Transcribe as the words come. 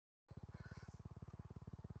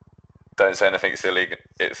Don't say anything silly.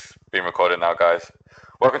 It's being recorded now, guys.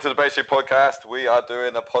 Welcome to the B3POD podcast. We are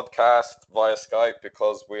doing a podcast via Skype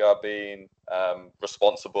because we are being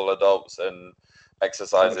responsible adults and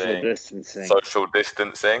exercising social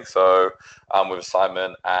distancing. So I'm with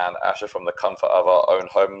Simon and Asher from the comfort of our own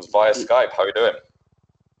homes via Skype. How are you doing?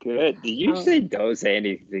 Good. Did you say don't say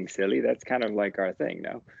anything silly? That's kind of like our thing,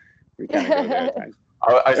 no? We kind of go there at times.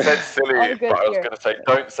 I said silly, but I was going to say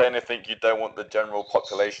don't say anything you don't want the general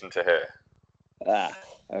population to hear. Ah,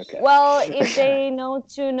 okay. Well, if they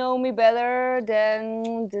know me better,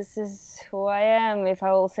 then this is who I am. If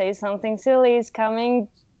I will say something silly, it's coming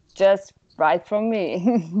just right from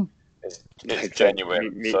me. It's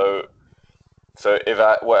genuine. So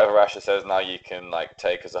if whatever Asher says now, you can like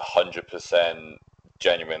take as 100%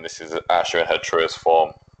 genuine. This is Asher in her truest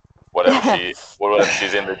form. Whatever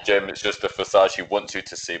she's in the gym, it's just a facade she wants you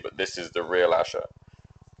to see, but this is the real Asher.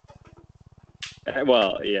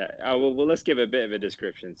 Well, yeah. Well, let's give a bit of a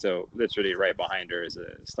description. So, literally, right behind her is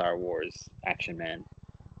a Star Wars action man.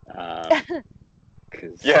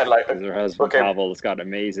 Because her husband Pavel's got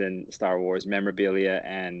amazing Star Wars memorabilia,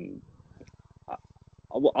 and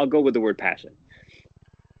I'll go with the word passion.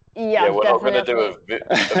 Yeah, we're not going to do a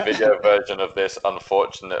video version of this,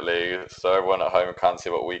 unfortunately, so everyone at home can't see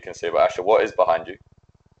what we can see. But Asher, what is behind you?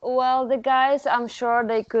 Well, the guys, I'm sure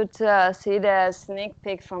they could see the sneak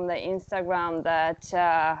peek from the Instagram that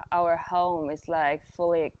our home is like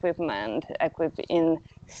fully equipped in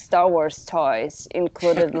Star Wars toys,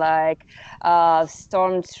 included like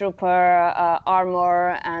stormtrooper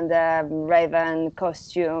armor and a Raven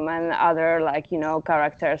costume and other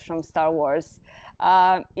characters from Star Wars.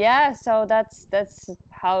 So that's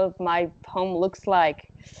how my home looks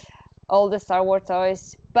like. All the Star Wars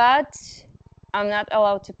toys, but I'm not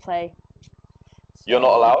allowed to play. You're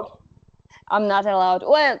not allowed? I'm not allowed.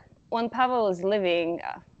 Well, when Pavel is living,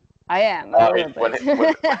 I am a little bit.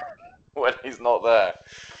 When he's not there.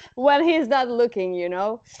 When he's not looking,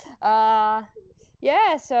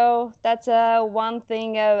 so that's one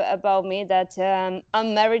thing about me, that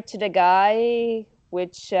I'm married to the guy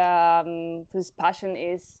whose passion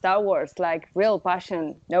is Star Wars, like real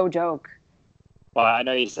passion, no joke. Well, I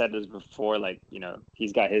know you said this before,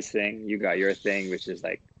 he's got his thing, you got your thing, which is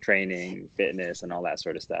like training, fitness, and all that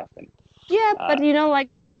sort of stuff. And but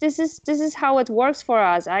this is how it works for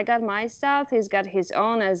us. I got my stuff, he's got his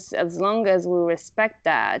own. As long as we respect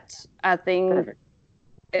that, I think perfect.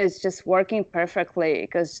 It's just working perfectly.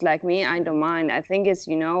 Because like me, I don't mind. I think it's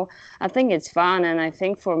I think it's fun, and I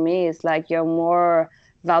think for me, it's like you're more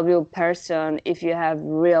valuable person if you have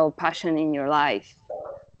real passion in your life.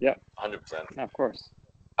 Yeah, 100%. Of course.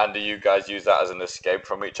 And do you guys use that as an escape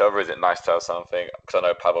from each other? Is it nice to have something? Because I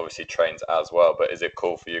know Pav obviously trains as well, but is it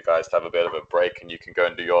cool for you guys to have a bit of a break and you can go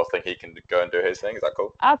and do your thing, he can go and do his thing? Is that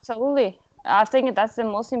cool? Absolutely. I think that's the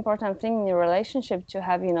most important thing in your relationship, to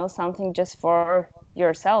have, something just for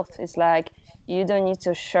yourself. It's like you don't need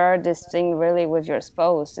to share this thing really with your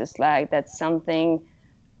spouse. It's like that's something,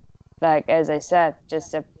 like, as I said,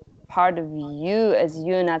 just a part of you as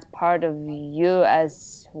you, not part of you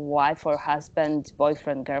as wife or husband,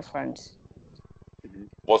 boyfriend, girlfriend.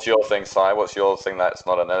 What's your thing, Si? What's your thing that's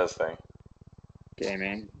not another's thing?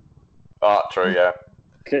 Gaming. True, yeah.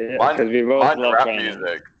 Because we both love rap training.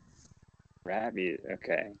 music. Rap music,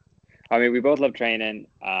 okay. I mean, we both love training.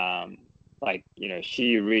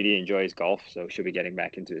 She really enjoys golf, so she'll be getting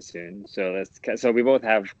back into it soon. So we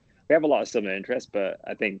have a lot of similar interests, but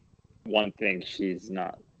I think one thing she's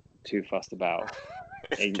not too fussed about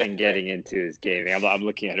and getting into is gaming. I'm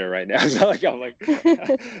looking at her right now, so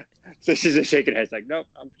so she's just shaking her head, like, nope,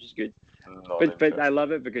 I'm just good. But I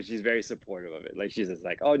love it because she's very supportive of it. Like, she's just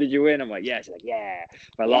like, oh, did you win? I'm like, yeah. She's like, yeah.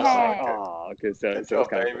 If I lost, I'm like, oh, because so it's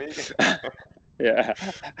kind of cool. Yeah.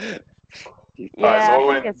 What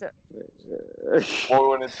we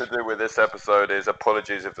wanted to do with this episode is,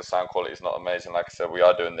 apologies if the sound quality is not amazing. Like I said, we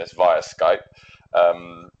are doing this via Skype.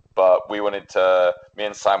 But me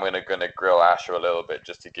and Simon are going to grill Asher a little bit,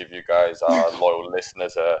 just to give you guys, our loyal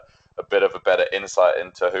listeners, a bit of a better insight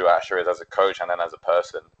into who Asher is as a coach and then as a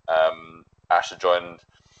person. Asher joined,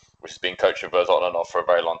 which has been coaching with us on and off for a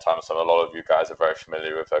very long time, so a lot of you guys are very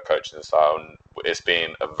familiar with her coaching style, and it's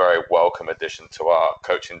been a very welcome addition to our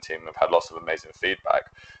coaching team. We've had lots of amazing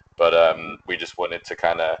feedback, but we just wanted to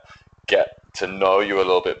kind of get to know you a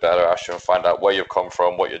little bit better, Asher, and find out where you've come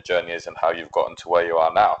from, what your journey is, and how you've gotten to where you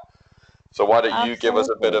are now. So why don't you give us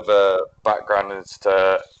a bit of a background as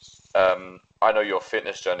to, I know your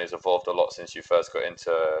fitness journey has evolved a lot since you first got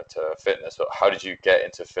into fitness, but how did you get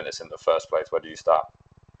into fitness in the first place? Where did you start?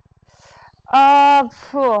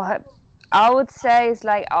 I would say it's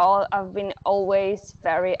like I've been always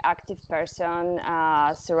very active person,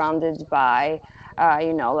 surrounded by,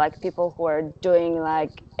 like people who are doing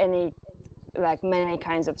like many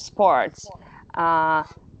kinds of sports, uh,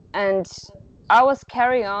 and I was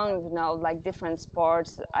carry on, like different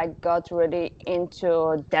sports. I got really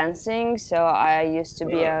into dancing, so I used to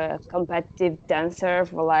be a competitive dancer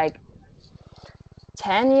for like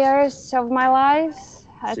 10 years of my life,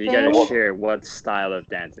 I So you got to think. share what style of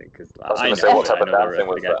dancing, because I was I gonna say, know, what but type I of know the dancing rest of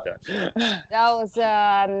was the guys that? don't. That was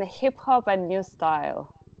hip hop and new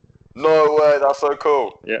style. No way, that's so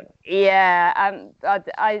cool. Yeah. Yeah, but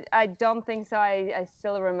I don't think so. I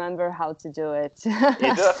still remember how to do it.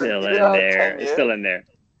 It's still You did in that So for there. 10 It's still years? in there.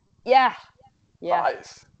 yeah, yeah,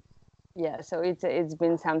 Nice. yeah. So it's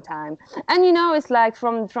been some time, and it's like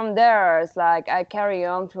from there, it's like I carry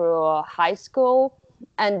on through high school,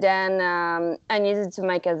 and then I needed to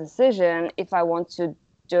make a decision if I want to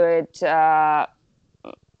do it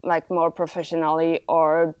like more professionally,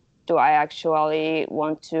 or do I actually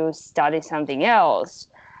want to study something else.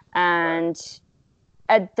 Right. And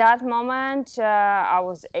at that moment, I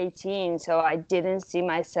was 18, so I didn't see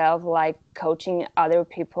myself like coaching other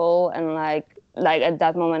people, and like at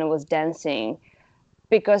that moment I was dancing,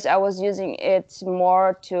 because I was using it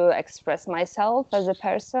more to express myself as a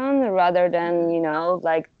person rather than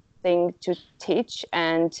like thing to teach.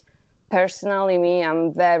 And personally, me,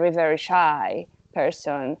 I'm very very shy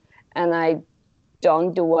person, and I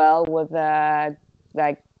don't do well with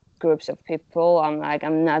like groups of people.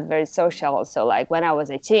 I'm not very social. So like when I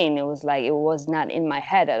was 18, it was like it was not in my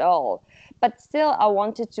head at all. But still, I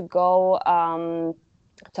wanted to go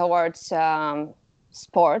towards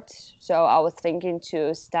sport. So I was thinking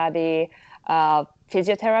to study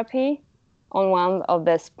physiotherapy on one of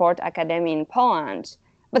the sport academy in Poland.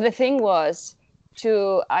 But the thing was,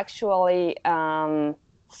 to actually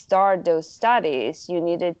start those studies, you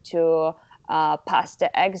needed to pass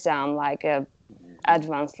the exam, like a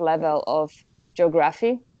advanced level of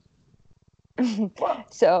geography.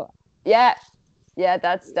 What? So yeah, yeah,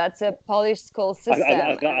 that's a Polish school I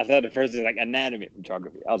system. thought at first it was like anatomy from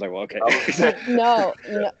geography. I was like, well, okay. No,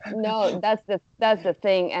 no, no, that's the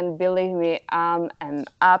thing. And believe me, I'm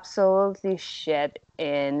absolutely shit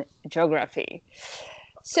in geography.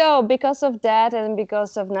 So because of that, and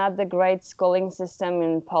because of not the great schooling system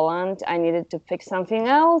in Poland, I needed to pick something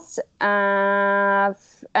else. And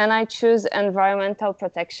I choose environmental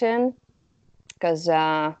protection, because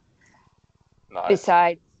Nice.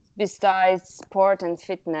 besides sport and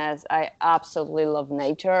fitness, I absolutely love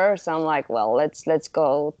nature. So I'm like, well, let's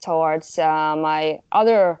go towards my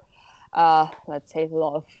other, let's say,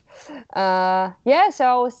 love. Yeah, so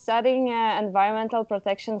I was studying environmental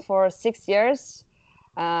protection for 6 years,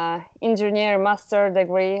 engineer master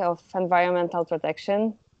degree of environmental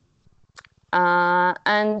protection.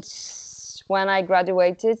 And when I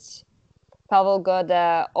graduated, Pavel got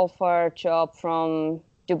an offer job from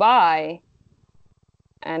Dubai,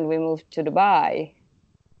 and we moved to Dubai.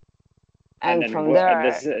 And And then from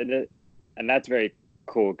there, and that's very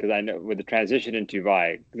cool, because I know with the transition into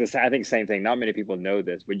Dubai, this, I think same thing. Not many people know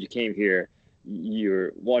this. When you came here,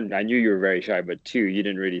 you're one. I knew you were very shy, but two, you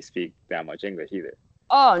didn't really speak that much English either.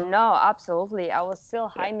 oh no, absolutely, I was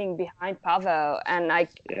still Yeah, hiding behind Pavel, and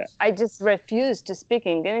yeah, I just refused to speak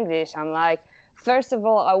in English. I'm like, first of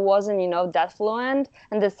all, I wasn't that fluent,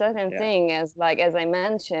 and the second yeah, thing is, like, as I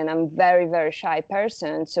mentioned, I'm very very shy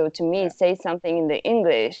person. So to me, yeah. say something in the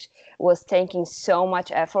English was taking so much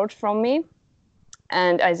effort from me.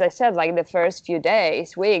 And as I said, like the first few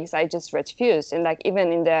days, weeks, I just refused. And like even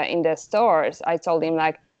in the stores, I told him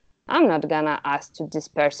like, I'm not gonna ask to this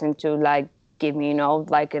person to like give me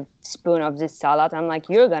like a spoon of this salad. I'm like,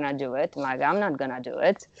 you're gonna do it. Like, I'm not gonna do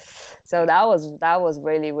it. So that was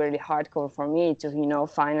really really hardcore for me to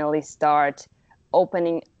finally start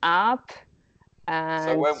opening up. So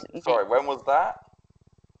And when was that?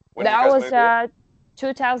 When you that guys was moved in?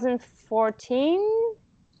 2014.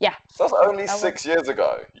 Yeah. So that's only That was 6 years ago.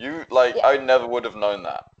 I never would have known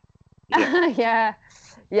that. Yeah. yeah,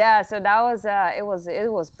 yeah. So that was it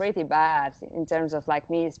was pretty bad in terms of like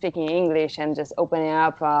me speaking English and just opening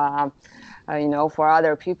up for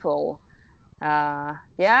other people.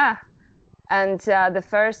 Yeah. And the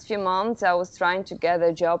first few months I was trying to get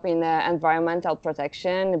a job in environmental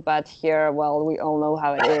protection, but here, well, we all know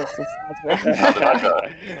how it is. It's not How did that go?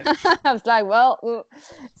 I was like, well,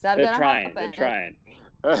 it's not They're gonna trying. They're happen. trying.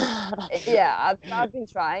 Yeah, I've been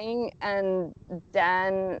trying, and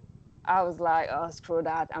then I was like, oh, screw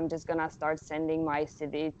that. I'm just gonna start sending my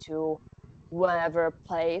CD to whatever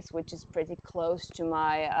place which is pretty close to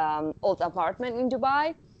my old apartment in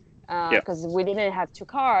Dubai. because we didn't have 2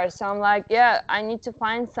 cars. So I'm like, yeah, I need to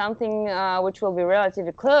find something which will be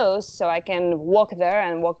relatively close so I can walk there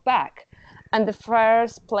and walk back. And the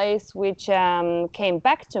first place which came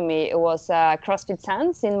back to me, it was CrossFit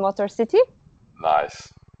Sands in Motor City.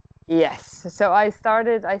 Nice. Yes. So I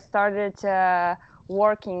started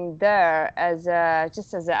working there as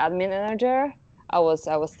just as an admin manager. I was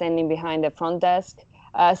standing behind the front desk,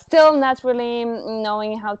 still not really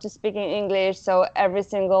knowing how to speak in English. So every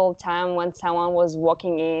single time when someone was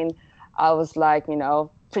walking in, I was like,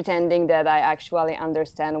 pretending that I actually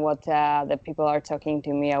understand what the people are talking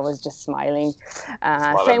to me. I was just smiling.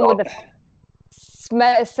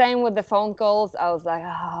 Same with the phone calls. I was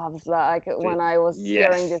like, when I was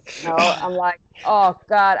hearing this, I'm like, oh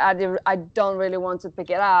God, I don't really want to pick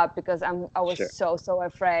it up because I was so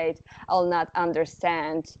afraid I'll not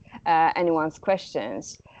understand anyone's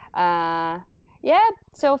questions.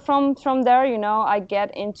 So from there, I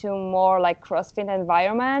get into more like CrossFit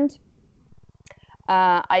environment.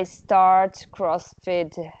 I start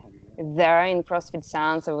CrossFit there in CrossFit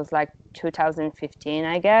Sounds. It was like 2015,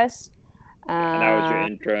 I guess. And that was your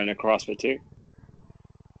intro into CrossFit too?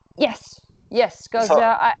 Yes, because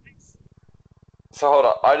So hold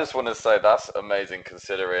on, I just want to say that's amazing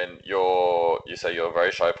considering you say you're a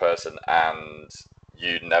very shy person and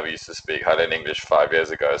you never used to speak hardly English 5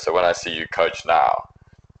 years ago. So when I see you coach now,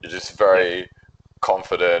 you're just very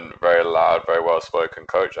confident, very loud, very well spoken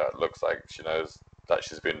coach. It looks like she knows that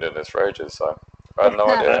she's been doing this for ages. So I had no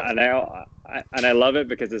idea. And I love it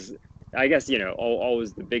because I guess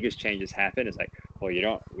always the biggest changes happen. It's like, well, you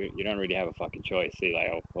don't really have a fucking choice. So you're like,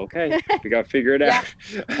 oh, okay, we got to figure it out.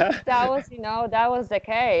 That was the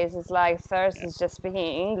case. It's like first it's just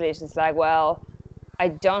speaking English. It's like, well, I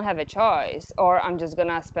don't have a choice, or I'm just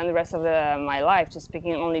gonna spend the rest of my life just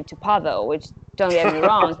speaking only to Pavel. Which, don't get me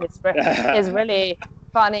wrong, he's really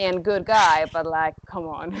funny and good guy, but like, come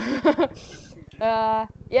on. And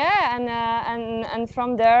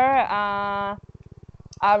from there.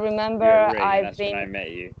 I remember that's when I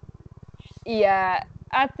met you. Yeah,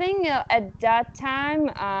 I think at that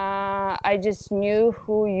time I just knew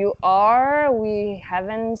who you are. We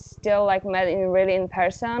haven't still like met really in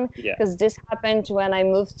person because this happened when I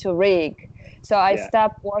moved to Rig. So I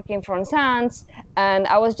stopped working for Sans, and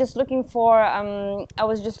I was just looking for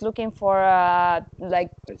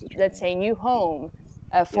like, let's say, new home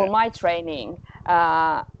for my training.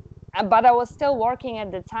 But I was still working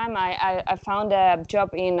at the time. I found a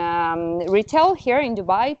job in retail here in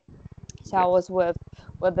Dubai. So I was with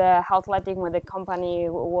the Athletic, with the company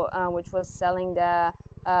which was selling the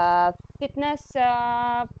fitness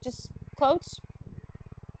just clothes.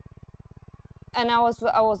 And I was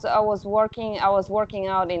working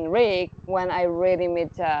out in Rig when I really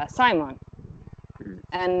met Simon.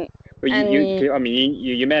 And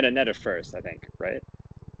you met Annetta first, I think, right?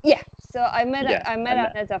 Yeah. So I met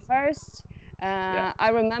Annetta first. I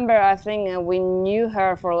remember, I think we knew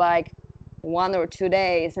her for like 1 or 2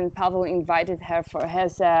 days, and Pavel invited her for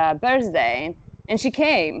his birthday, and she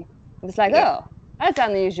came. It was like, oh, that's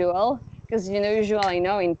unusual, because usually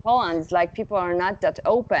in Poland it's like people are not that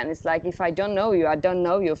open. It's like, if I don't know you, I don't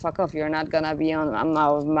know you. Fuck off. You're not gonna be on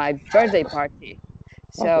my birthday party.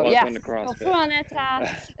 So so through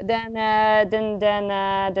Annetta, then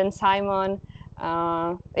Simon.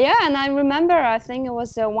 And I remember, I think it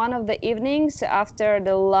was one of the evenings after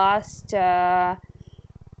the last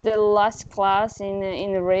class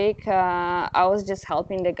in the rig. I was just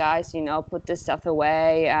helping the guys, put the stuff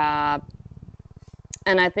away.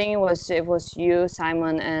 And I think it was you,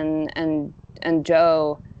 Simon, and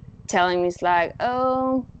Joe, telling me, it's like,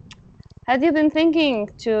 oh, have you been thinking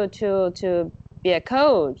to be a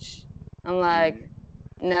coach? I'm like,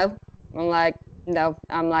 no.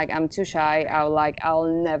 I'm too shy. I'll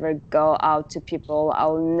never go out to people.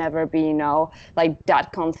 I'll never be, like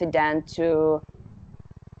that confident to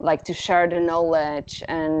share the knowledge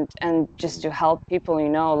and just to help people,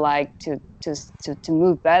 like to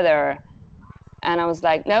move better. And I was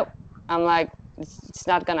like, nope. I'm like, it's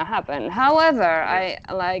not gonna happen. However,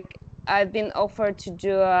 I've been offered to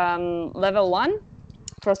do level 1,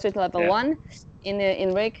 CrossFit level 1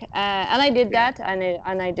 in Rig, and I did that,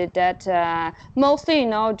 and I did that mostly,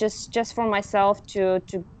 just for myself to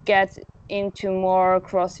get into more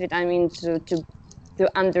CrossFit. I mean, to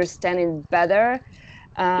understand it better.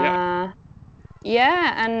 And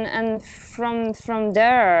from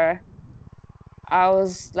there, I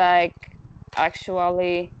was like,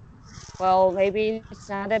 actually, well, maybe it's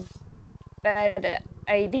not a bad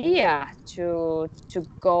idea to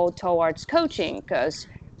go towards coaching, because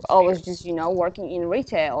always just working in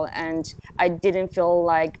retail, and I didn't feel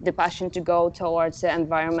like the passion to go towards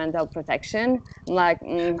environmental protection. I'm like,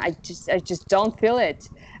 I just don't feel it.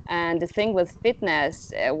 And the thing with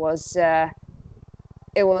fitness, it was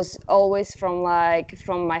always from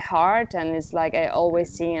my heart, and it's like I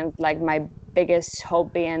always see it like my biggest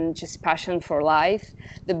hobby and just passion for life.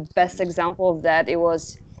 The best example of that, it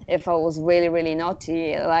was if I was really really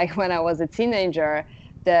naughty, like when I was a teenager.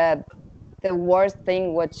 The worst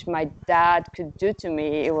thing which my dad could do to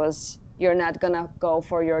me, it was, you're not gonna go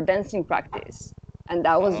for your dancing practice, and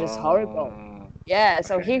that was just horrible. Yeah,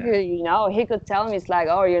 so Okay, he could, he could tell me, it's like,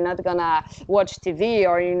 oh, you're not gonna watch TV,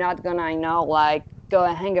 or you're not gonna, like go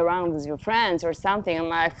and hang around with your friends or something. I'm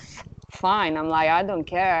like, fine. I'm like, I don't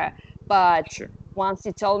care. But sure. once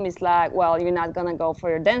he told me, it's like, well, you're not gonna go for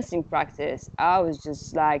your dancing practice, I was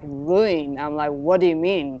just like ruined. I'm like, what do you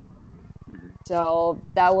mean? So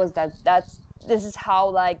that was this is how,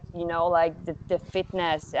 like, like the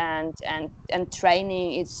fitness and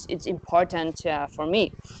training, it's important for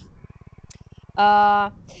me.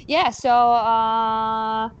 uh yeah, so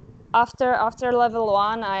after level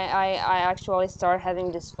 1, I actually start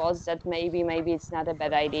having this thoughts that maybe it's not a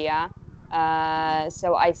bad idea.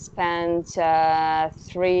 So I spent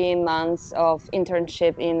 3 months of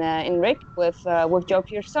internship in Rick with Joe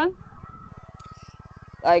Pearson.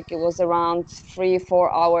 Like, it was around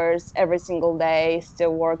 3-4 hours every single day,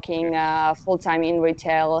 still working full-time in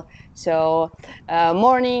retail. So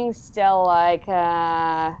morning, still like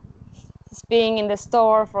being in the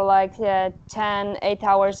store for like 8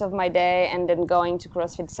 hours of my day, and then going to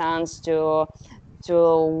CrossFit Sans to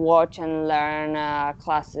watch and learn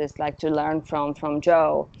classes, like to learn from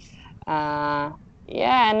Joe. uh,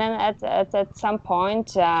 yeah, and then at some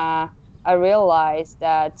point I realized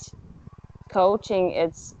that coaching,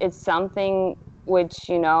 it's something which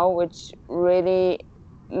really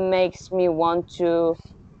makes me want to,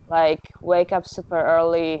 like, wake up super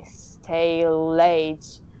early, stay late.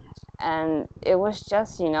 And it was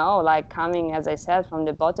just, like, coming, as I said, from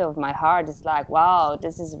the bottom of my heart. It's like, wow,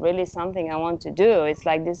 this is really something I want to do. It's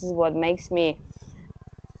like, this is what makes me,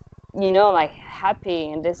 like,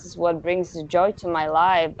 happy, and this is what brings joy to my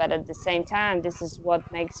life. But at the same time, this is what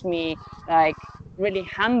makes me, like, really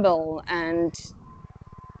humble, and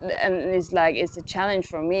it's like, it's a challenge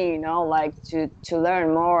for me, like, to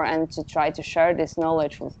learn more and to try to share this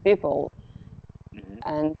knowledge with people.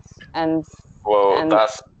 and and Well, and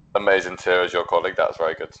that's amazing to hear as your colleague. That's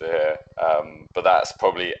very good to hear. But that's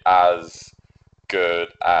probably as good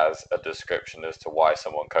as a description as to why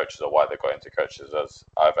someone coaches or why they got into coaches as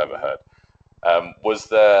I've ever heard. Was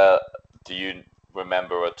there, do you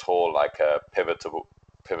remember at all, like, a pivotal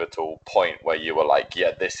point where you were like,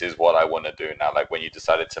 yeah, this is what I want to do now? Like, when you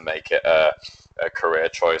decided to make it a career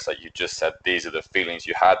choice, like you just said, these are the feelings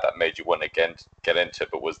you had that made you want to get into it.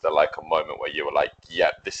 But was there like a moment where you were like,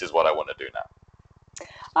 yeah, this is what I want to do now?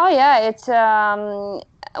 oh yeah, it's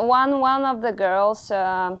one of the girls,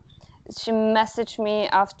 she messaged me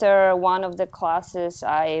after one of the classes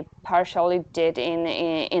I partially did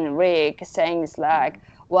in RIG, saying, it's like,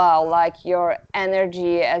 wow, like, your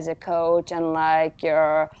energy as a coach, and like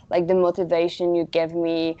the motivation you gave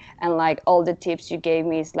me, and like all the tips you gave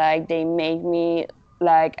me, is like, they made me,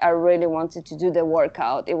 like, I really wanted to do the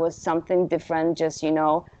workout. It was something different, just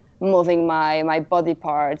moving my body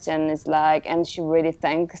parts. And it's like, and she really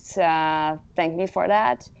thanked me for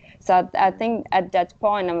that. So I think at that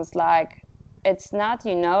point I was like, it's not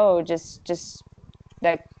just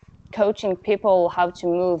like coaching people how to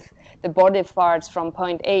move the body parts from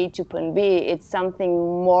point A to point B. It's something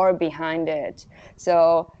more behind it.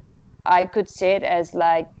 So I could see it as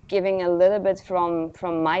like giving a little bit from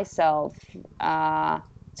myself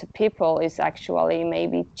to people, is actually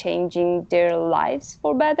maybe changing their lives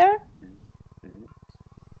for better.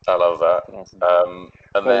 I love that. Awesome.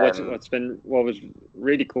 And Well, then what was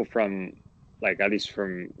really cool from, like, at least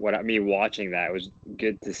from me watching that, it was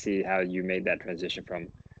good to see how you made that transition from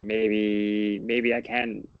maybe I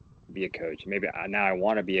can be a coach. Maybe now I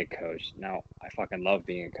want to be a coach. Now I fucking love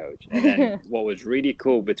being a coach. And then what was really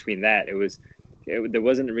cool between that, there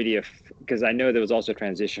wasn't really because I know there was also a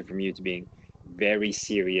transition from you to being very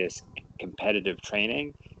serious competitive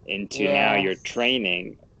training into now you're Yes,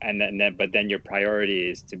 training, and but then your priority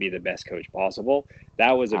is to be the best coach possible.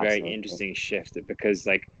 That was a very absolutely. interesting shift, because,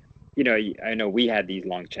 like, I know we had these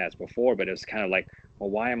long chats before, but it was kind of like, well,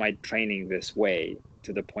 why am I training this way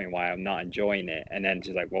to the point why I'm not enjoying it? And then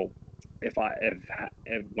she's like, well, if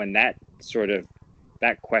when that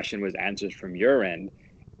question was answered from your end,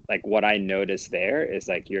 like, what I noticed there is,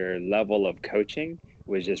 like, your level of coaching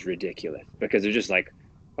was just ridiculous, because it's just like,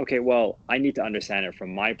 okay, well, I need to understand it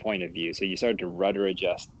from my point of view. So you started to rudder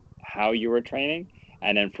adjust how you were training,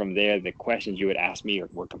 and then from there, the questions you would ask me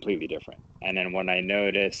were completely different. And then when I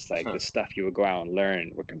noticed like the stuff you would go out and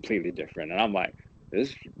learn were completely different, and I'm like,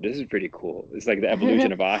 this is pretty cool. It's like the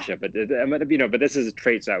evolution of Asha, but but this is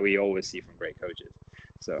traits that we always see from great coaches.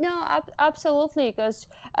 So No, absolutely. Because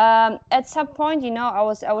at some point, I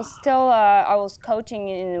was coaching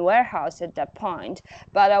in a warehouse at that point,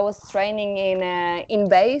 but I was training in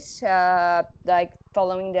base, like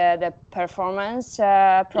following the performance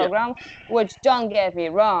yeah, program. Which, don't get me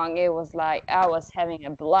wrong, it was like I was having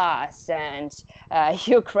a blast, and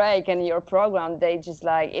you, Craig, and your program, they just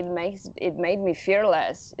like it made me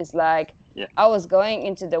fearless. It's like yeah, I was going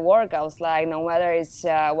into the work. I was like, no matter it's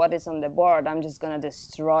what is on the board, I'm just gonna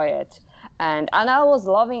destroy it, and I was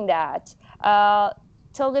loving that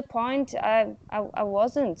till the point I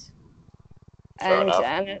wasn't, Fair and enough.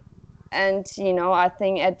 and and I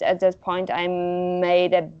think at that point I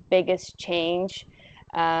made a biggest change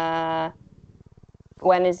uh,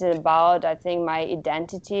 when it's about, I think, my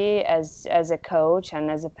identity as a coach and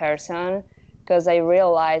as a person, because I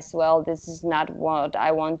realized, well, this is not what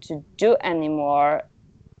I want to do anymore.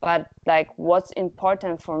 But like what's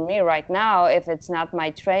important for me right now, if it's not my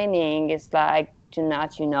training, is like to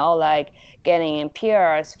not like getting in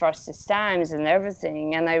peers fastest times and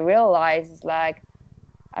everything. And I realized, like,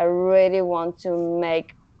 I really want to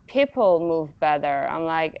make people move better. I'm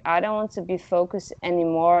like, I don't want to be focused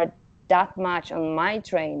anymore that much on my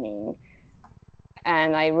training.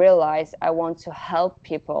 And I realized I want to help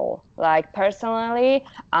people. Like, personally,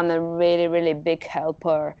 I'm a really, really big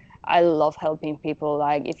helper. I love helping people.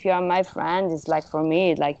 Like, if you are my friend, it's like, for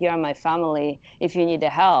me, like, you are my family. If you need a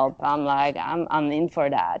help, I'm like, I'm in for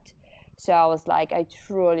that. So I was like, I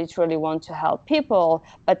truly, truly want to help people.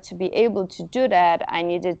 But to be able to do that, I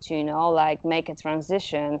needed to, like, make a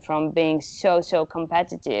transition from being so, so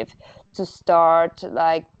competitive to start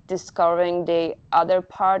like discovering the other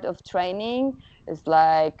part of training. Is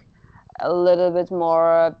like a little bit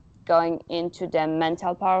more going into the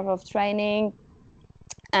mental part of training.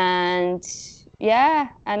 And yeah,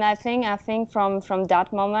 and I think from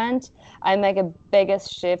that moment I make a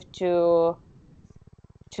biggest shift to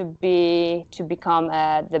become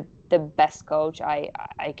the best coach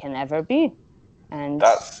I can ever be. And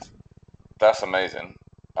That's amazing.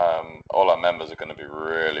 All our members are going to be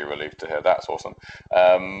really relieved to hear. That's awesome.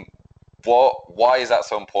 Um, why is that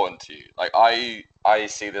so important to you? Like, I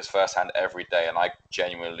see this firsthand every day, and I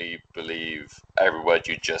genuinely believe every word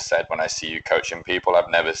you just said when I see you coaching people.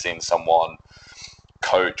 I've never seen someone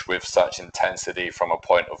coach with such intensity from a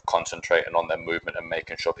point of concentrating on their movement and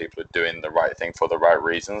making sure people are doing the right thing for the right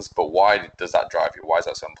reasons. But why does that drive you? Why is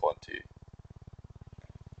that so important to you?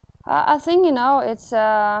 I think it's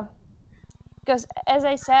because, as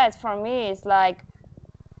I said, for me it's like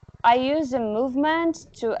I use the movement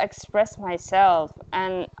to express myself,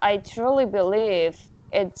 and I truly believe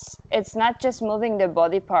it's not just moving the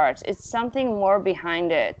body parts, it's something more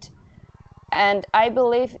behind it. And I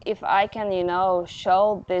believe if I can,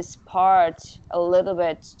 show this part a little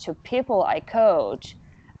bit to people I coach,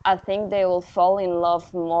 I think they will fall in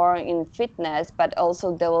love more in fitness, but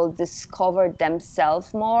also they will discover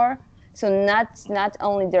themselves more. So not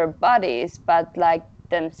only their bodies, but like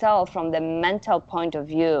themselves from the mental point of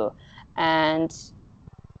view. And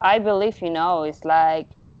I believe, it's like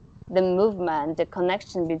the movement, the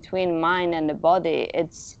connection between mind and the body,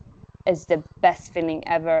 it's the best feeling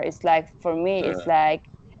ever. It's like, for me, it's like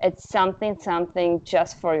it's something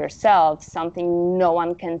just for yourself, something no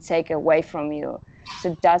one can take away from you.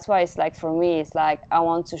 So that's why it's like, for me, it's like I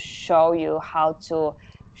want to show you how to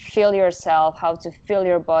feel yourself, how to feel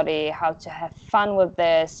your body, how to have fun with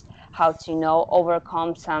this, how to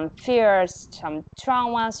overcome some fears, some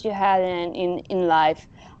traumas you had in life,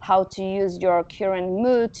 how to use your current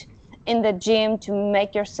mood in the gym to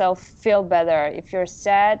make yourself feel better. If you're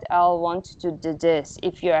sad, I'll want you to do this.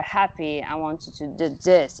 If you're happy, I want you to do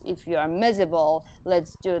this. If you are miserable,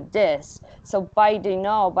 let's do this. So by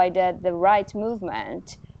the right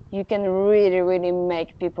movement, you can really, really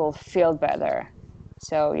make people feel better.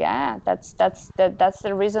 So yeah, that's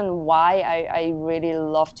the reason why I really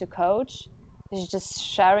love to coach. It's just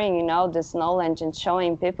sharing, this knowledge and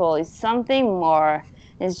showing people is something more.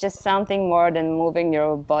 It's just something more than moving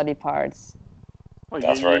your body parts. well,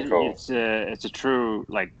 That's very cool. it's a true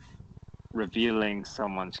like revealing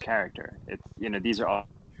someone's character. It's these are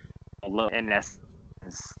all in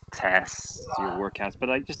essence tests, your workouts, but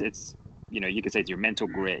like just it's you could say it's your mental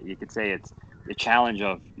grit. You could say it's the challenge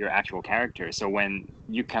of your actual character. So when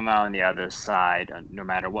you come out on the other side, no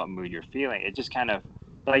matter what mood you're feeling, it just kind of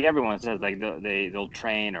like everyone says, like they'll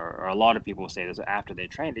train, or a lot of people say this after they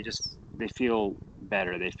train, they feel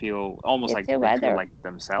better. They feel almost You like feel they feel better. like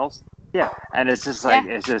themselves. Yeah, and it's just like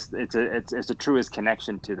Yeah. it's the truest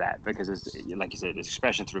connection to that, because it's like you said, it's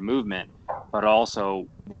expression through movement, but also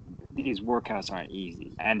these workouts aren't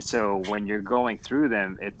easy, and so when you're going through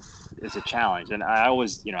them, it's a challenge. And I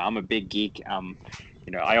always, I'm a big geek.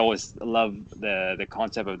 I always love the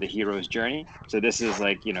concept of the hero's journey. So this is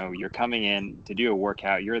like, you're coming in to do a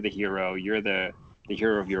workout. You're the hero. You're the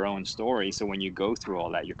hero of your own story. So when you go through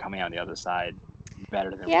all that, you're coming out the other side better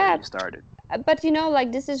than where Yeah, you started. but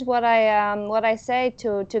like this is what I say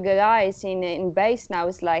to the guys in base now.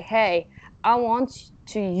 Is like, hey, I want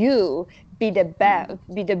to you be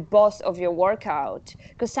the boss of your workout,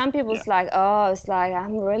 because some Yeah. people's like, oh, it's like,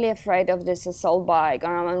 I'm really afraid of this assault bike,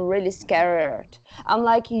 or I'm really scared. I'm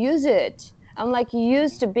like, use it. I'm like,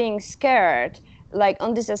 used to being scared, like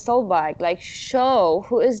on this assault bike, like show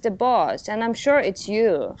who is the boss, and I'm sure it's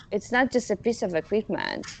you. It's not just a piece of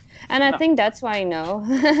equipment. And I No, think that's why, you,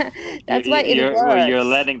 that's why it you're works.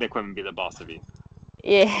 letting the equipment be the boss of you.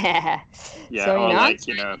 Yeah. Yeah. So, Or I'm like,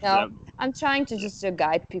 trying, I'm trying to yeah. just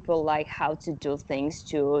guide people like how to do things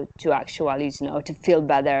to actually, to feel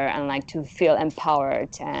better, and like to feel empowered,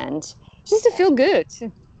 and just to feel good.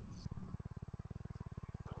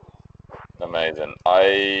 Amazing.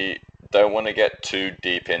 I don't want to get too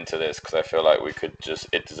deep into this because I feel like it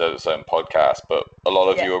deserves its own podcast. But a lot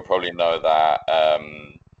of you Yeah. will probably know that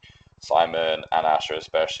Simon and Asher,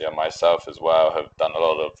 especially, and myself as well, have done a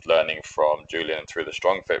lot of learning from Julian through the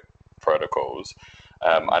StrongFit protocols.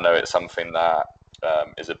 I know it's something that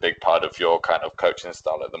is a big part of your kind of coaching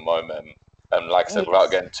style at the moment. And like I said,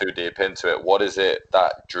 without Yes. getting too deep into it, what is it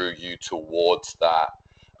that drew you towards that,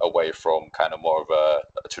 away from kind of more of a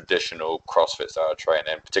traditional CrossFit style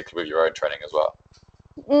training, particularly with your own training as well?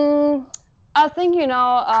 I think,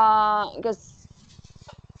 because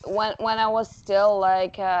when I was still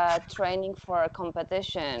like training for a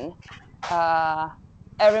competition, uh,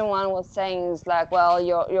 everyone was saying, it's like, well,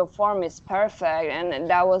 your form is perfect, and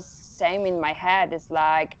that was same in my head. It's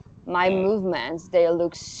like my Mm. movements, they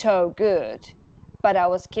look so good, but I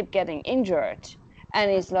was keep getting injured. And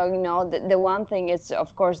it's like, the one thing is,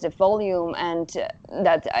 of course, the volume, and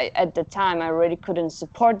that at the time I really couldn't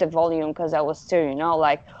support the volume, because I was still,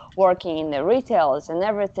 like working in the retails and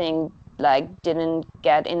everything, like didn't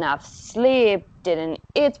get enough sleep, didn't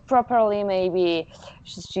eat properly, maybe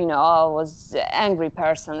just, I was an angry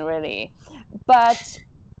person, really. But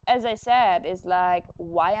as I said, it's like,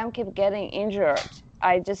 why I'm keep getting injured?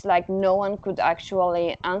 I just, like, no one could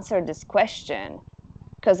actually answer this question,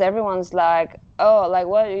 because everyone's like, oh, like,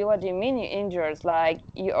 what do you mean you injured? Like,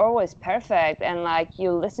 you're always perfect, and like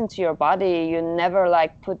you listen to your body, you never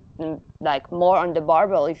like put like more on the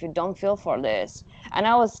barbell if you don't feel for this. And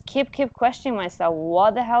I was keep questioning myself,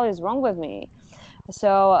 what the hell is wrong with me?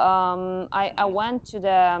 So I went to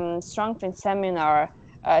the strength seminar,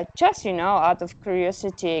 just, out of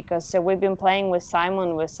curiosity, because we've been playing with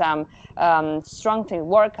Simon with some strength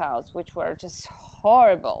workouts, which were just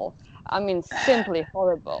horrible. I mean, simply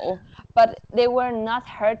horrible. But they were not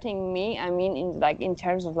hurting me. I mean, in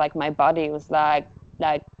terms of like my body, it was like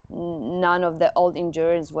none of the old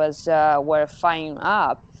injuries were firing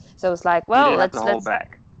up. So it was like, You well, didn't have to hold let's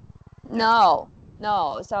back. Yeah. no,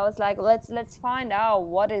 no. So I was like, let's find out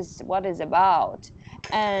what is about.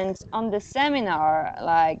 And on the seminar,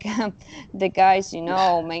 like the guys,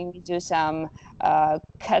 made me do some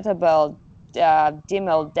kettlebell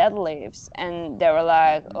dumbbell deadlifts, and they were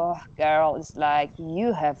like, "Oh, girl, it's like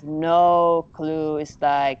you have no clue. It's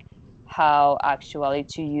like how actually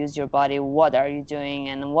to use your body. What are you doing,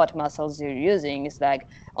 and what muscles you're using? It's like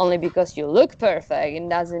only because you look perfect, it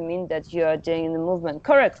doesn't mean that you are doing the movement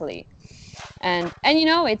correctly." And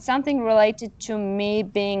it's something related to me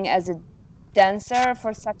being as a dancer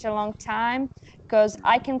for such a long time, because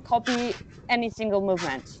I can copy any single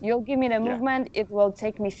movement. You'll give me the Yeah. movement, it will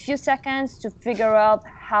take me few seconds to figure out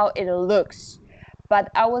how it looks, but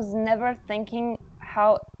I was never thinking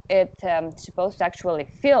how it supposed to actually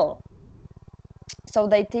feel. So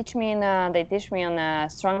they teach me on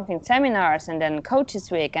strength seminars, and then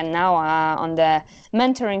coaches week, and now on the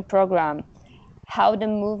mentoring program, how the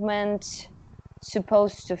movement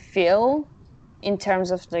supposed to feel, in terms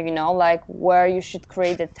of the, like where you should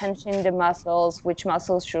create the tension in the muscles, which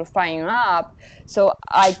muscles should fire up. So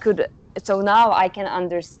now I can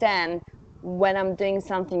understand when I'm doing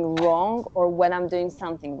something wrong or when I'm doing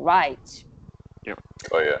something right. Yep.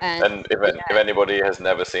 Oh yeah. And And if anybody has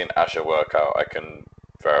never seen Asha work out, I can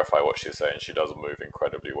verify what she's saying. She does move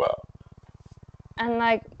incredibly well. And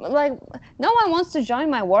like no one wants to join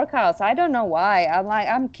my workouts. I don't know why.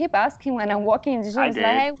 I'm keep asking when I'm walking in the gym. I It's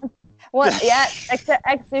like, did. hey, what? Yeah,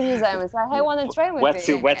 activism. It's like, hey, want to train with me?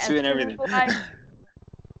 Wetsuit, And and everything. people like,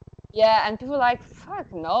 yeah, and people like, fuck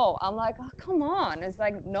no. I'm like, oh, come on. It's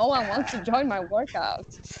like no one wants to join my workout.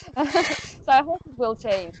 So I hope it will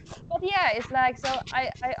change. But yeah, it's like, so I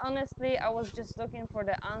honestly, I was just looking for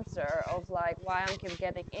the answer of like why I'm keep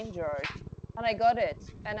getting injured. And I got it.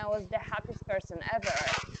 And I was the happiest person ever.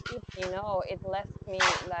 It left me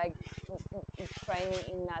like training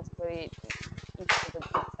in not really, the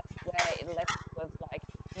best way. It left me with like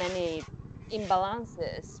many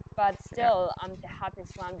imbalances, but Yeah. still I'm the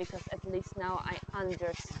happiest one because at least now I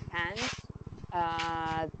understand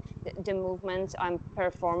uh, the movements I'm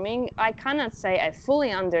performing. I cannot say I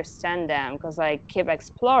fully understand them because I keep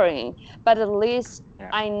exploring, but at least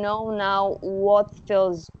Yeah. I know now what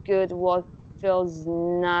feels good, what feels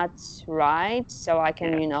not right, so I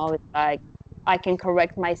can, Yeah. it's like I can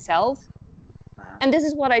correct myself. Uh-huh. And this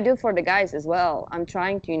is what I do for the guys as well. I'm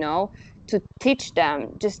trying to, to teach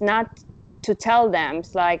them, just not to tell them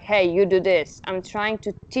it's like, hey, you do this. I'm trying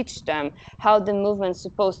to teach them how the movement's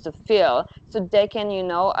supposed to feel so they can,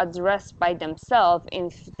 address by themselves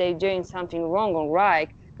if they're doing something wrong or right.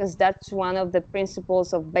 Because that's one of the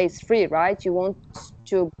principles of base free, right? You want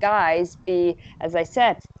to guys be, as I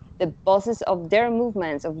said, the bosses of their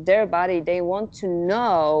movements, of their body. They want to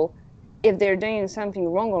know if they're doing something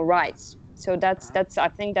wrong or right. So that's I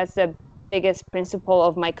think that's the biggest principle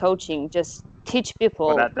of my coaching. Just teach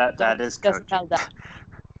Well, people, that don't is just coaching. tell them.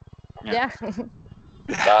 Yeah. Yeah.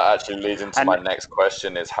 That actually leads into my And next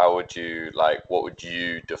question: is what would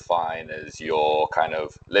you define as your kind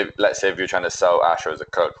of, let's say if you're trying to sell Asher as a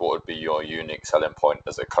coach, what would be your unique selling point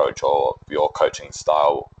as a coach or your coaching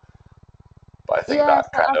style? But I think Yeah, that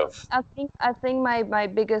so kind of, I think my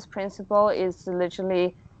biggest principle is to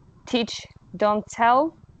literally teach, don't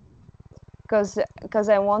tell, because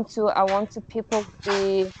I want to people to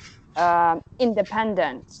be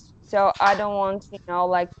independent. So I don't want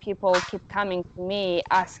like people keep coming to me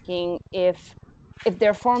asking if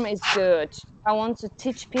their form is good. I want to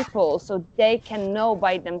teach people so they can know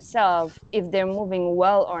by themselves if they're moving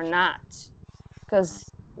well or not.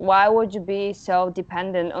 Because why would you be so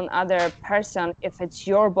dependent on other person if it's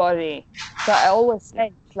your body? So I always yeah.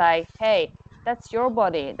 say it's like, hey, that's your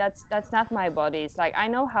body. That's not my body. It's like I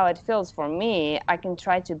know how it feels for me. I can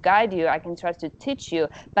try to guide you. I can try to teach you.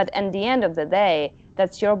 But at the end of the day,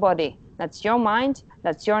 that's your body. That's your mind.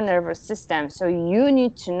 That's your nervous system. So you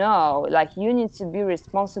need to know, like you need to be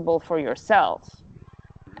responsible for yourself.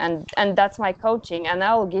 And that's my coaching, and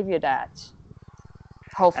I will give you that.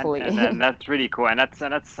 And Hopefully. that's really cool. And that's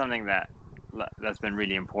something that's been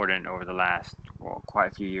really important over the last, well,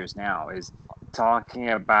 quite a few years now, is talking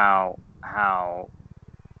about how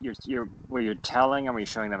where you're telling and you're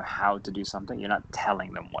showing them how to do something. You're not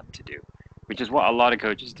telling them what to do, which is what a lot of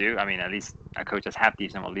coaches do. I mean, at least a coach that's half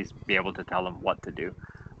decent will at least be able to tell them what to do.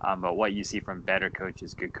 But what you see from better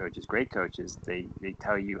coaches, good coaches, great coaches, they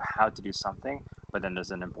tell you how to do something, but then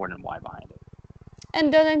there's an important why behind it.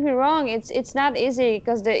 And don't get me wrong, it's not easy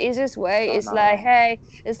because the easiest way No, is not at like, all. hey,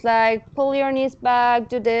 it's like pull your knees back,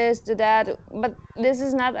 do this, do that. But this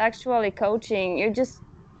is not actually coaching. You're just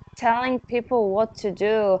telling people what to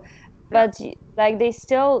do, Yeah, but like they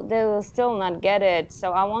will still not get it.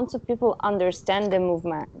 So I want to people understand the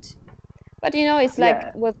movement. But it's like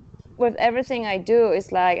yeah, with everything I do,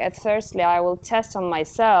 it's like at firstly I will test on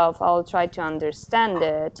myself. I'll try to understand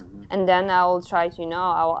it, hmm and then I will try to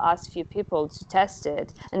I will ask few people to test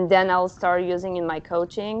it, and then I'll start using in my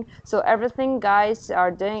coaching. So everything guys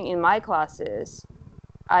are doing in my classes,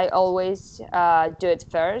 I always do it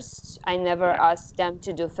first. I never yeah, ask them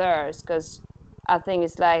to do first because I think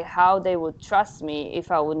it's like how they would trust me if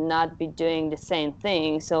I would not be doing the same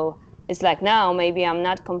thing. So it's like now maybe I'm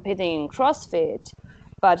not competing in CrossFit,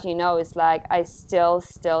 but it's like I still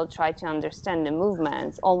try to understand the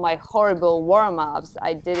movements. All my horrible warm-ups,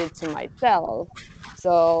 I did it to myself.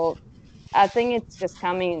 So I think it's just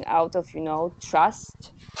coming out of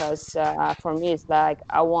trust because for me it's like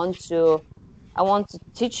I want to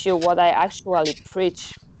teach you what I actually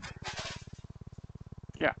preach.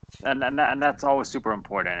 yeah. And that's always super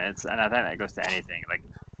important. And I think that goes to anything. Like,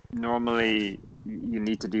 normally you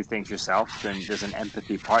need to do things yourself. Then there's an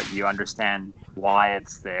empathy part. You understand why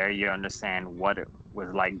it's there. You understand what it was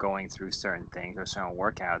like going through certain things or certain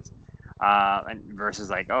workouts. And versus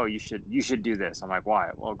like, oh, you should do this. I'm like, why?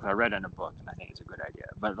 Well, because I read it in a book and I think it's a good idea.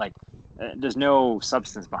 But like, there's no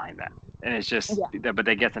substance behind that, and it's just, Yeah. but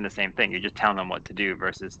they get in the same thing. You're just telling them what to do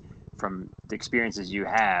versus from the experiences you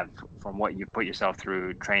have, from what you put yourself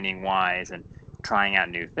through training wise, and trying out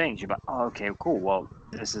new things, you're like, oh, okay, cool. Well,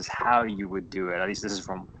 this is how you would do it. At least this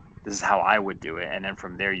is how I would do it. And then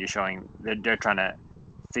from there, you're showing they're trying to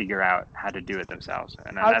figure out how to do it themselves,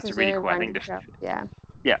 and then that's really cool. I think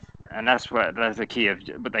yeah, and that's the key of,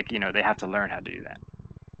 but like, they have to learn how to do that.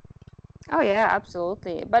 Oh yeah,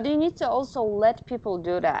 absolutely. But you need to also let people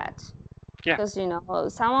do that. Yeah. Because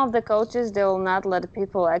some of the coaches, they will not let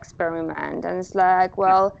people experiment, and it's like,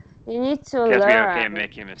 well, you need to learn. You have to be okay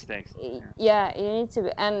making mistakes. Yeah, you need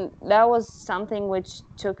to, and that was something which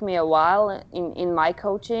took me a while in my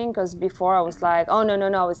coaching, because before I was like, oh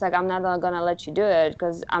no, it's like, I'm not gonna let you do it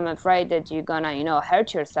because I'm afraid that you're gonna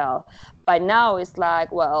hurt yourself. But now it's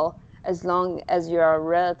like, well, as long as you are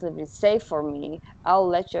relatively safe for me, I'll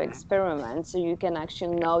let you experiment, so you can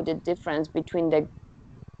actually know the difference between the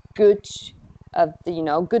good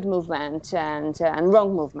good movement and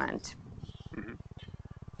wrong movement.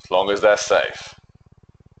 As long as they're safe.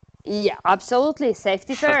 Yeah, absolutely.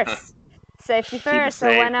 Safety first. Safety first. So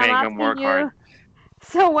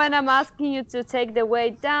when I'm asking you to take the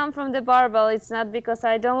weight down from the barbell, it's not because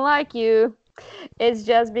I don't like you. It's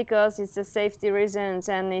just because it's a safety reasons.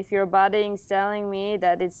 And if your body is telling me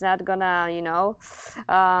that it's not gonna,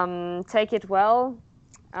 take it well,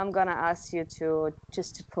 I'm gonna ask you to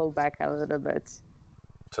pull back a little bit.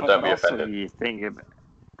 So don't be offended.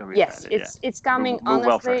 Yes, it's coming,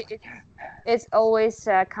 honestly, it's always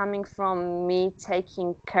coming from me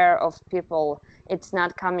taking care of people. It's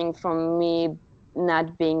not coming from me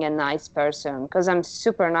not being a nice person, because I'm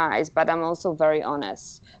super nice, but I'm also very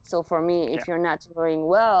honest. So for me, if you're not doing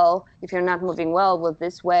well, if you're not moving well with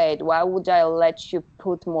this weight, why would I let you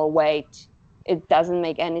put more weight? It doesn't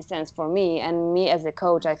make any sense for me. And me as a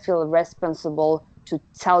coach, I feel responsible to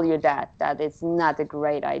tell you that it's not a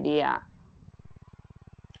great idea.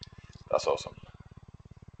 That's awesome.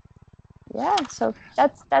 Yeah, so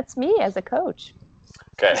that's me as a coach.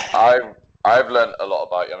 Okay, I've learned a lot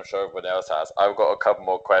about you. I'm sure everyone else has. I've got a couple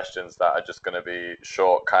more questions that are just going to be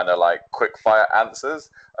short, kind of like quick fire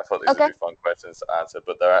answers. I thought these would be fun questions to answer,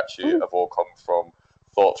 but they're actually have all come from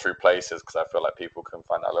thought through places, because I feel like people can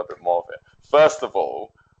find out a little bit more of it. First of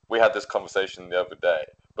all, we had this conversation the other day,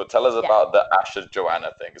 but tell us about the Asha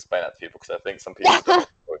Joanna thing. Explain that to people, because I think some people don't know.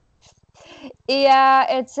 Yeah,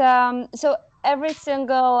 it's so every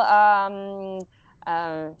single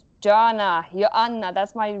Joanna,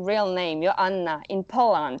 that's my real name, Joanna, in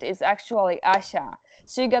Poland is actually Asha.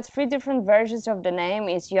 So you got 3 different versions of the name.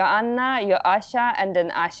 It's Joanna, Joasia, and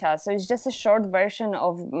then Asha. So it's just a short version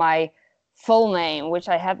of my full name, which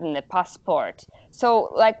I have in the passport.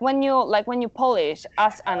 So like when you Polish,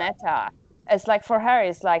 as Aneta, it's like, for her,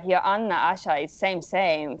 it's like Joanna, Asha, it's same.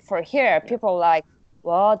 For here, people like,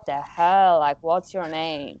 what the hell? Like, what's your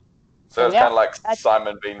name? So it's kind of like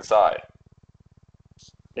Simon being Sai.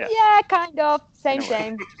 Yeah, kind of.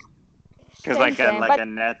 Same. Because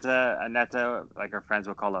Aneta, like her friends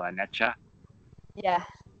will call her Anecha. Yeah.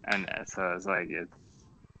 And so it's like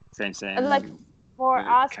same. And like for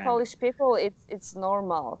us Polish people, it's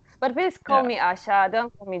normal. But please call me Asha.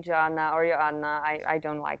 Don't call me Joanna or Joanna. I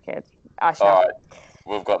don't like it. Asha. All right,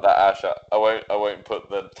 we've got that, Asha. I won't put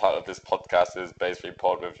the title of this podcast as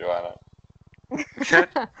B3POD with Joanna.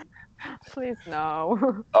 Please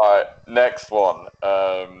no. All right, next one.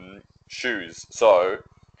 Shoes. So,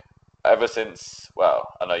 ever since,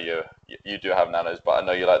 well, I know you do have nanos, but I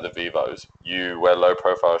know you like the Vivos. You wear low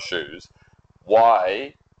profile shoes.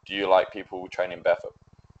 Why do you like people training barefoot?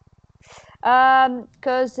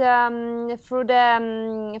 Because for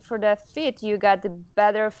the feet, you got the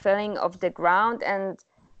better feeling of the ground, and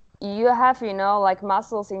you have like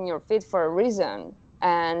muscles in your feet for a reason.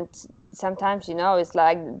 And sometimes it's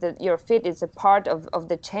like your feet is a part of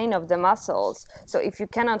the chain of the muscles. So if you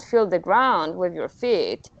cannot feel the ground with your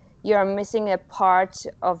feet, you're missing a part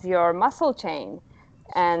of your muscle chain,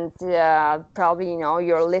 and probably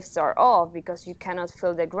your lifts are off because you cannot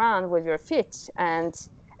feel the ground with your feet. And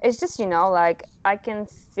it's just like I can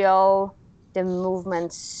feel the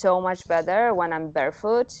movement so much better when I'm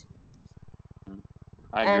barefoot.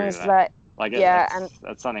 I agree with that.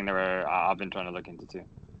 That's something that I've been trying to look into too.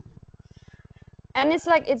 And it's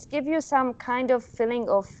like it gives you some kind of feeling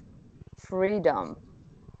of freedom.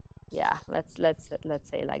 Yeah, let's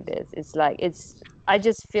say like this. It's like I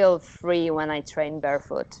just feel free when I train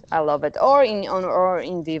barefoot. I love it. Or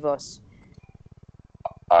in Vivos.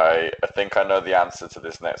 I think I know the answer to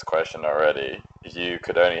this next question already. If you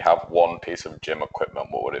could only have one piece of gym equipment,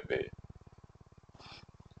 what would it be?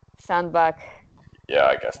 Sandbag. Yeah,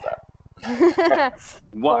 I guess that.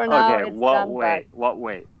 What weight? What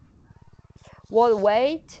weight? What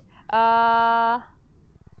weight? It's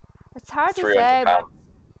hard to say. Pounds.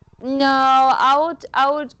 No, I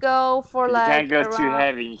would go for You can't like go too around.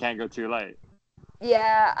 heavy. You can't go too light.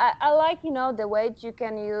 Yeah, I like, the weight you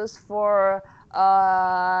can use for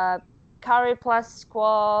carry plus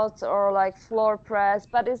squats or like floor press,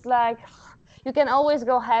 but it's like you can always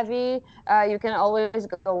go heavy, you can always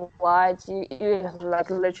go light, you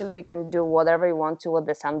like literally can do whatever you want to with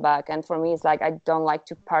the sandbag. And for me, it's like I don't like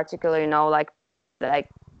to particularly, like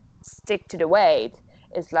stick to the weight.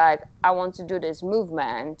 It's like I want to do this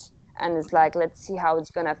movement, and it's like let's see how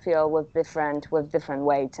it's gonna feel with different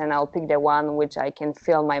weights, and I'll pick the one which I can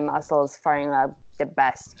feel my muscles firing up the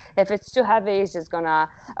best. If it's too heavy, it's just gonna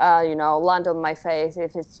land on my face.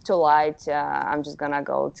 If it's too light, I'm just gonna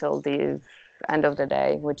go till the end of the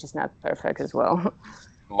day, which is not perfect as well.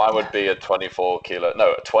 Mine would be a 20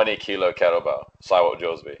 kilo kettlebell. Si, what would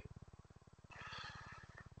yours be?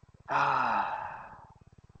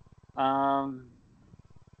 um,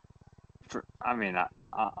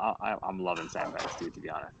 I'm loving sandbags too. To be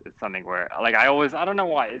honest, it's something where like I don't know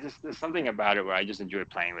why. It's just there's something about it where I just enjoy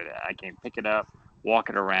playing with it. I can pick it up, walk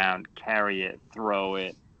it around, carry it, throw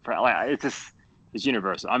it. It's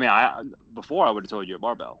universal. I mean, before I would have told you a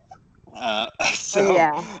barbell. So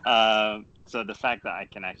Yeah. so the fact that I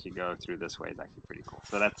can actually go through this way is actually pretty cool.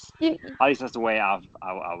 So that's You, at least that's the way I've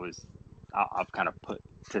kind of put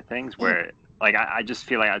to things where like I just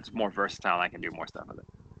feel like it's more versatile and I can do more stuff with it.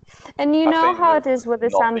 and you I know think how there's it is with the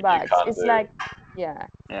nothing you sandbags. can't It's do. like, yeah.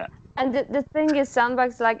 Yeah. And the thing is,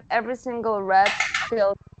 sandbags, like every single rep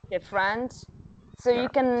feels different. So Yeah. you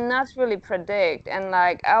cannot really predict. And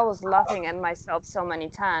like I was laughing at myself so many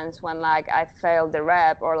times when like I failed the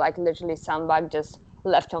rep, or like literally sandbag just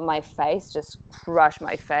left on my face, just crushed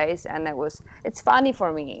my face. And it's funny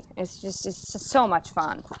for me. It's just so much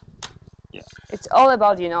fun. Yeah. It's all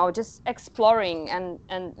about, just exploring, and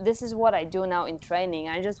this is what I do now in training.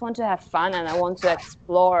 I just want to have fun, and I want to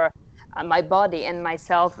explore my body and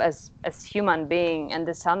myself as human being, and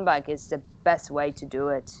the sandbag is the best way to do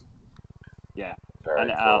it. Yeah. Very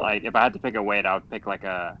And cool. like if I had to pick a weight, I would pick like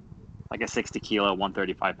a 60 kilo,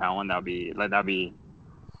 135 pound one. That'd be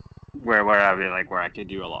where I could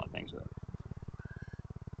do a lot of things with it.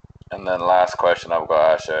 And then last question I've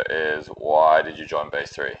got, Asha, is why did you join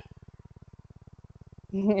Base 3?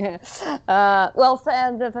 Well,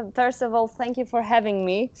 first of all, thank you for having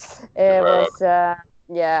me. You're It very was, welcome.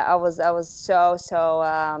 yeah, I was so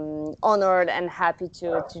honored and happy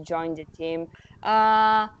to join the team.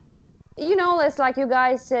 Uh, it's like you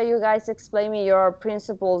guys explain me your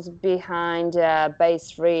principles behind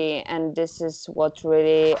base 3, and this is what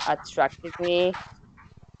really attracted me.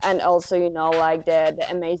 And also, like the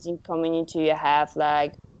amazing community you have,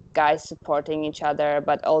 like guys supporting each other,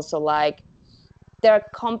 but also like they're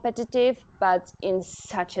competitive, but in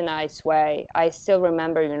such a nice way. I still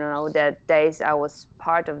remember, the days I was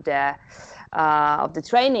part of the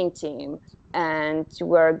training team, and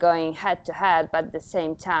we're going head to head, but at the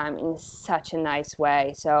same time in such a nice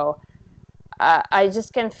way. So I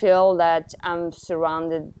just can feel that I'm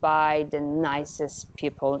surrounded by the nicest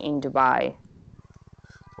people in Dubai.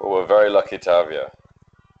 Well, we're very lucky to have you.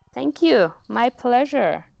 Thank you. My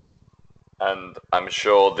pleasure. And I'm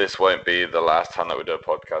sure this won't be the last time that we do a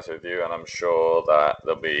podcast with you. And I'm sure that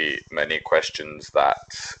there'll be many questions that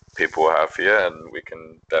people will have for you. And we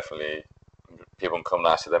can definitely, people can come and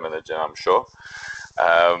ask you them in the gym, I'm sure.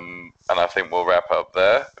 And I think we'll wrap up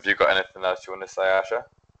there. Have you got anything else you want to say, Asha?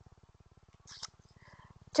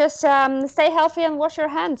 Just stay healthy and wash your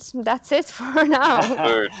hands. That's it for now.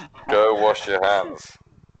 Dude, go wash your hands.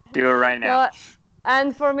 Do it right now. No,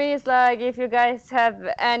 and for me, it's like if you guys have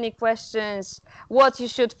any questions, what you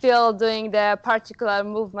should feel doing the particular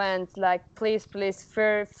movement, like please,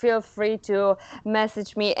 feel free to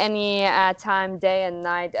message me any time, day and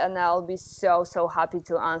night, and I'll be so happy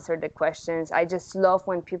to answer the questions. I just love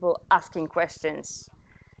when people asking questions.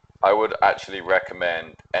 I would actually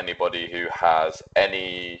recommend anybody who has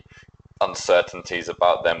any uncertainties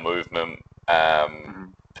about their movement,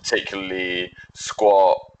 particularly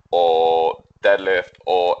squat or deadlift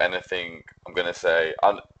or anything. I'm going to say,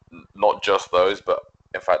 not just those, but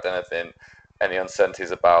in fact, any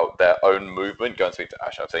uncertainties about their own movement, go and speak to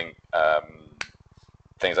Ash. I think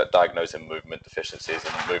things like diagnosing movement deficiencies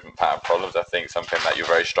and movement pattern problems, I think something that you're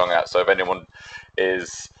very strong at. So if anyone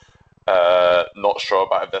is not sure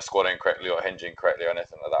about if they're squatting correctly or hinging correctly or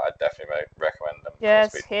anything like that, I'd definitely recommend them.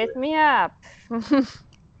 Just hit me up.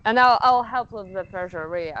 And I'll help with the pressure,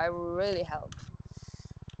 really. I will really help.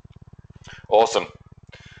 Awesome.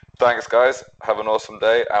 Thanks, guys. Have an awesome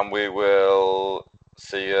day, and we will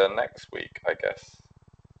see you next week, I guess.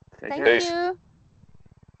 Thank you.